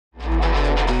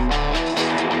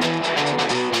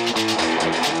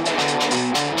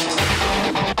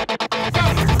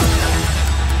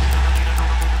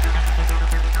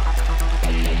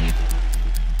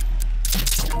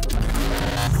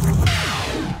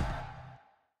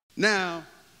Now,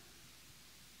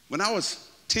 when I was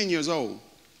 10 years old,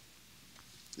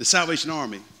 the Salvation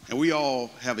Army, and we all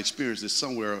have experienced this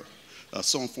somewhere,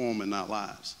 some form in our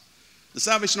lives. The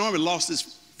Salvation Army lost its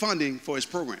funding for its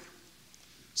program.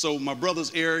 So my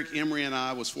brothers Eric, Emery, and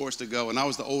I was forced to go, and I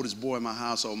was the oldest boy in my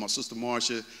household. My sister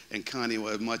Marcia and Connie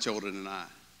were much older than I.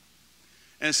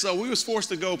 And so we was forced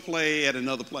to go play at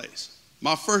another place.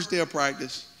 My first day of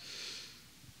practice,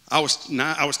 I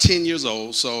was 10 years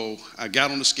old, so I got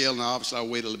on the scale, and obviously I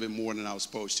weighed a little bit more than I was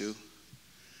supposed to.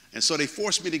 And so they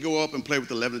forced me to go up and play with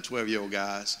the 11 and 12-year-old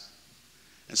guys.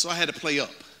 And so I had to play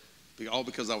up, all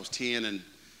because I was 10 and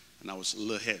I was a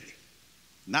little heavy.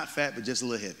 Not fat, but just a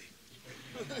little heavy.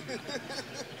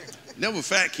 Never a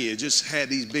fat kid, just had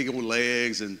these big old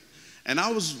legs. And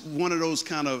I was one of those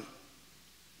kind of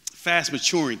fast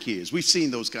maturing kids. We've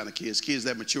seen those kind of kids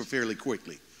that mature fairly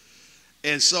quickly.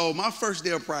 And so my first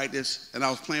day of practice, and I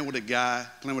was playing with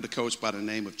a coach by the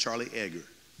name of Charlie Edgar,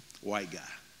 white guy.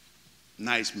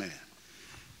 Nice man.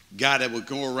 Guy that would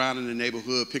go around in the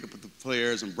neighborhood, pick up the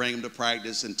players and bring them to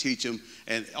practice and teach them,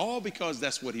 and all because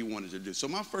that's what he wanted to do. So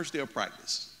my first day of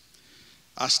practice,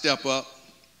 I step up,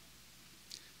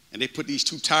 and they put these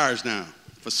two tires down.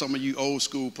 For some of you old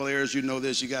school players, you know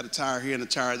this. You got a tire here and a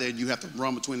tire there. You have to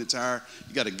run between the tire.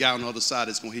 You got a guy on the other side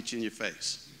that's going to hit you in your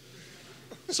face.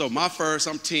 So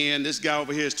I'm 10. This guy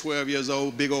over here is 12 years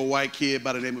old, big old white kid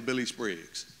by the name of Billy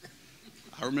Spriggs.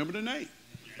 I remember the name.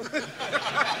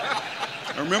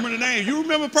 I remember the name. You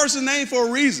remember a person's name for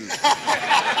a reason.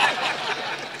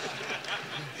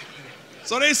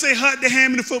 So they say, Hut, they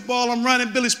hand me the football. I'm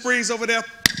running. Billy Spriggs over there.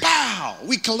 Pow!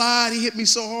 We collide. He hit me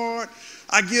so hard.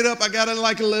 I get up. I got a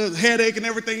little headache and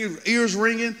everything. Ears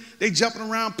ringing. They jumping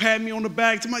around, patting me on the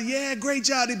back. I'm like, yeah, great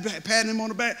job. They patting him on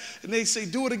the back. And they say,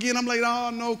 do it again. I'm like,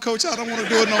 oh, no, coach, I don't want to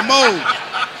do it no more.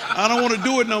 I don't want to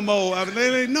do it no more.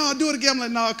 They no, do it again. I'm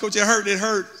like, no, coach, it hurt. It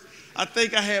hurt. I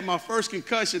think I had my first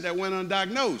concussion that went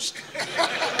undiagnosed.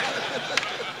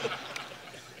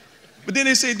 But then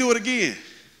they say, do it again.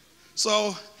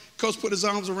 So coach put his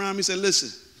arms around me and said,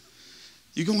 listen,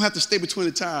 you're going to have to stay between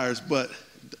the tires, but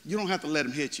you don't have to let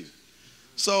him hit you.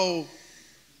 So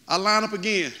I line up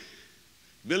again.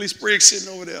 Billy Spriggs sitting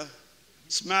over there,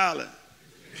 smiling.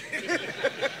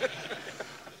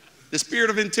 The spirit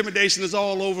of intimidation is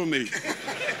all over me.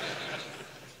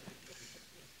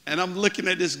 And I'm looking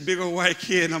at this big old white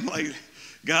kid, and I'm like,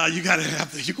 God, you're gonna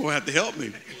have to help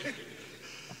me.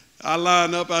 I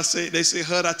line up, they say,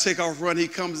 Hud, I take off running, he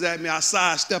comes at me, I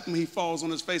sidestep him, he falls on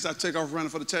his face, I take off running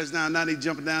for the touchdown, now he's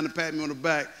jumping down and patting me on the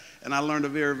back, and I learned a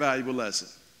very valuable lesson.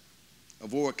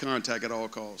 Avoid contact at all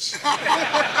costs. At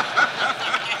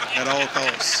all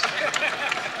costs.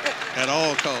 At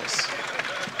all costs.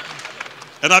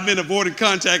 And I've been avoiding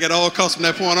contact at all costs from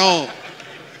that point on.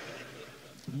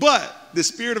 But the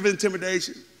spirit of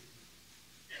intimidation,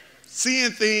 seeing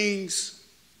things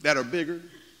that are bigger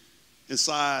in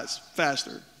size,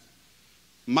 faster,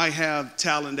 might have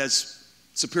talent that's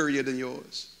superior than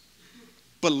yours,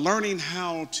 but learning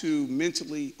how to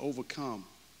mentally overcome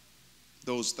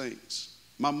those things.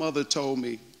 My mother told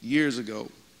me years ago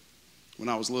when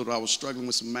I was little, I was struggling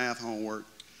with some math homework,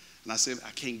 and I said,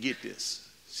 I can't get this.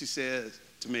 She said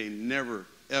to me, never,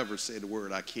 ever say the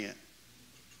word I can't.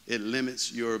 It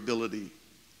limits your ability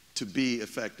to be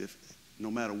effective no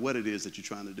matter what it is that you're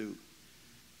trying to do.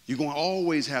 You're going to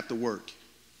always have to work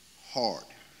hard.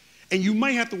 And you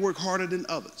might have to work harder than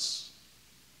others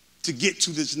to get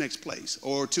to this next place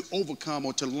or to overcome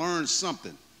or to learn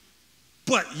something.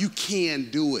 But you can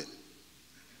do it.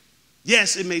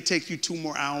 Yes, it may take you 2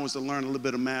 more hours to learn a little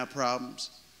bit of math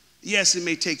problems. Yes, it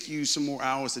may take you some more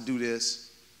hours to do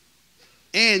this.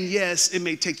 And yes, it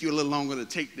may take you a little longer to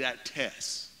take that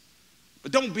test.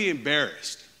 But don't be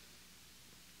embarrassed.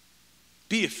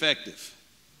 Be effective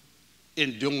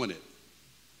in doing it.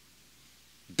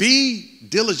 Be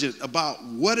diligent about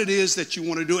what it is that you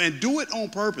want to do, and do it on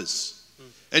purpose.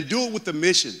 And do it with a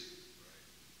mission.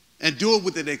 And do it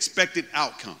with an expected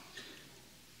outcome.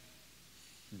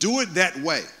 Do it that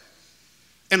way.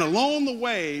 And along the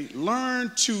way,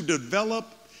 learn to develop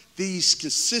these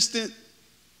consistent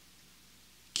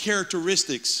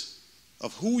characteristics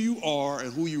of who you are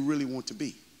and who you really want to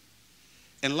be.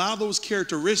 And allow those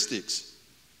characteristics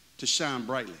to shine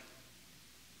brightly.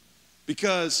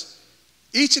 Because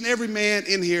each and every man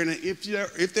in here, and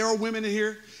if there are women in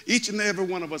here, each and every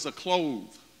one of us are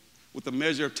clothed with a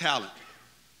measure of talent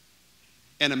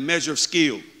and a measure of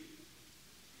skill.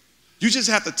 You just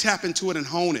have to tap into it and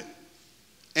hone it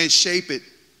and shape it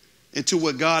into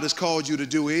what God has called you to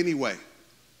do anyway.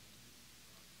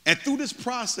 And through this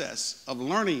process of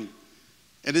learning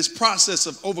and this process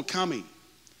of overcoming,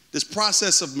 this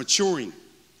process of maturing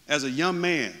as a young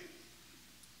man,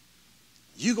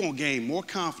 you're going to gain more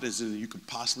confidence than you could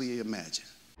possibly imagine.